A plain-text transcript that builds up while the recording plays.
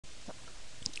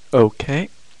Okay.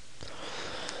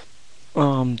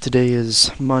 Today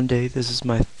is Monday. This is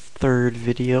my third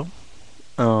video.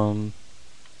 Um,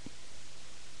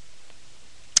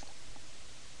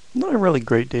 Not a really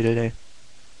great day today.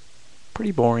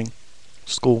 Pretty boring.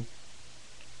 School.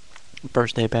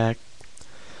 First day back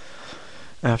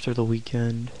after the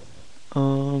weekend.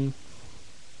 Um,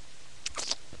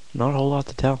 Not a whole lot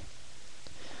to tell.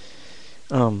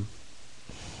 Um,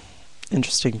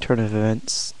 Interesting turn of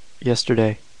events.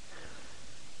 Yesterday,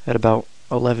 at about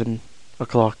 11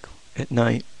 o'clock at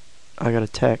night, I got a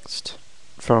text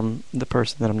from the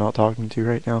person that I'm not talking to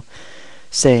right now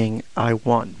saying I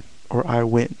won or I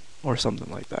win or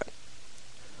something like that.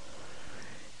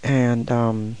 And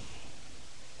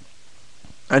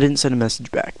I didn't send a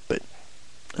message back, but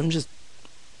I'm just,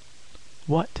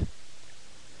 what?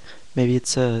 Maybe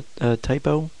it's a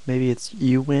typo. Maybe it's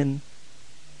you win.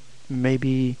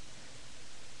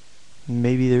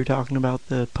 Maybe they're talking about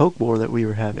the poke war that we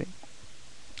were having.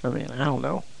 I mean, I don't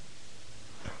know.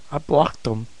 I blocked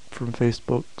them from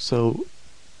Facebook, so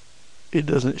it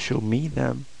doesn't show me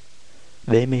them.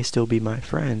 They may still be my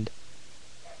friend,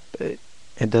 but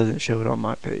it doesn't show it on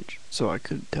my page, so I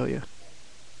couldn't tell you.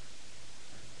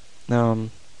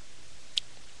 Um,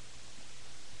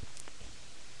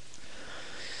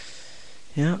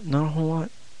 yeah, not a whole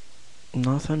lot.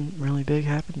 Nothing really big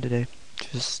happened today.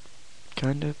 Just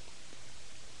kind of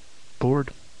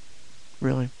bored,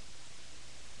 really.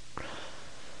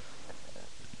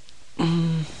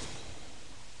 I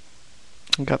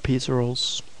got pizza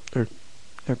rolls. They're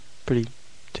pretty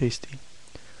tasty.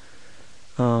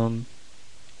 Um,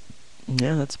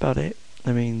 yeah, that's about it.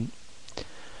 I mean,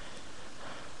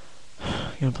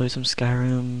 gonna play some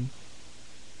Skyrim,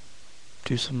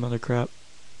 do some other crap.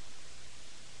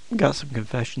 Got some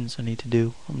confessions I need to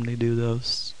do. I'm gonna do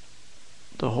those.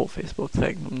 The whole Facebook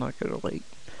thing. I'm not gonna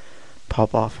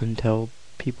pop off and tell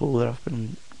people that I've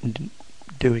been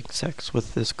doing sex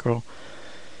with this girl,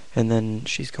 and then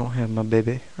she's gonna have my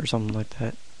baby or something like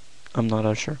that. I'm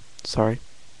not sure. Sorry.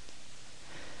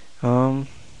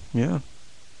 Yeah,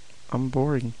 I'm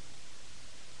boring.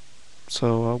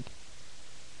 So I'll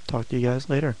talk to you guys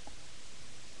later.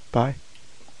 Bye.